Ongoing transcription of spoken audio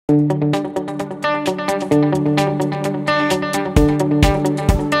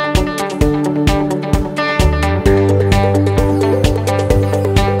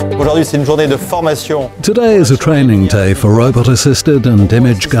Today is a training day for robot-assisted and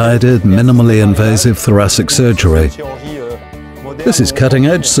image-guided, minimally invasive thoracic surgery. This is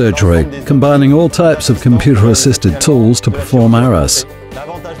cutting-edge surgery, combining all types of computer-assisted tools to perform ARAS.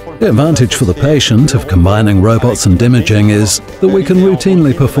 The advantage for the patient of combining robots and imaging is that we can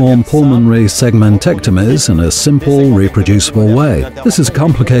routinely perform pulmonary segmentectomies in a simple, reproducible way. This is a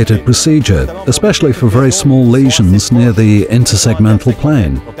complicated procedure, especially for very small lesions near the intersegmental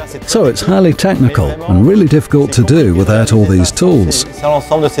plane. So it's highly technical and really difficult to do without all these tools.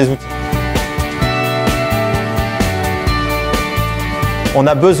 We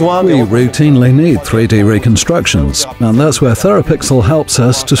routinely need 3D reconstructions, and that's where THORAPIXEL helps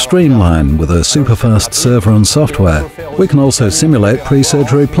us to streamline with a super-fast server and software. We can also simulate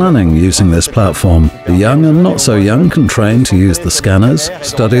pre-surgery planning using this platform. The young and not so young can train to use the scanners,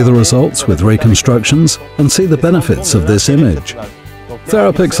 study the results with reconstructions, and see the benefits of this image.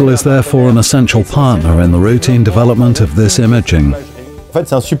 THORAPIXEL is therefore an essential partner in the routine development of this imaging.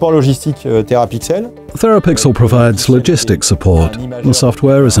 THORAPIXEL provides logistic support. The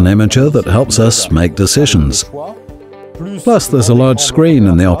software is an imager that helps us make decisions. Plus, there's a large screen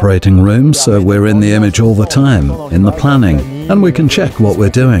in the operating room, so we're in the image all the time, in the planning, and we can check what we're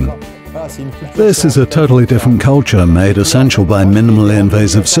doing. This is a totally different culture made essential by minimally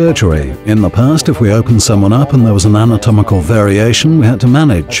invasive surgery. In the past, if we opened someone up and there was an anatomical variation, we had to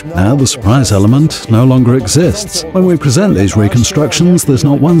manage. Now the surprise element no longer exists. When we present these reconstructions, there's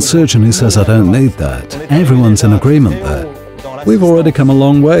not one surgeon who says, "I don't need that." Everyone's in agreement there. We've already come a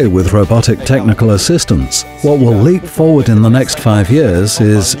long way with robotic technical assistance. What will leap forward in the next 5 years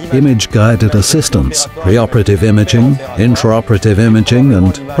is image-guided assistance, pre-operative imaging, intraoperative imaging,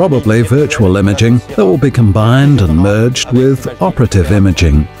 and probably virtual imaging that will be combined and merged with operative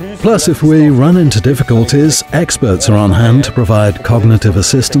imaging. Plus, if we run into difficulties, experts are on hand to provide cognitive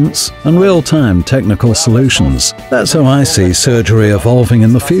assistance and real-time technical solutions. That's how I see surgery evolving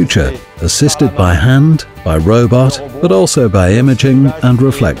in the future, assisted by hand, by robot, but also by imaging and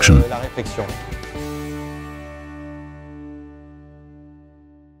reflection.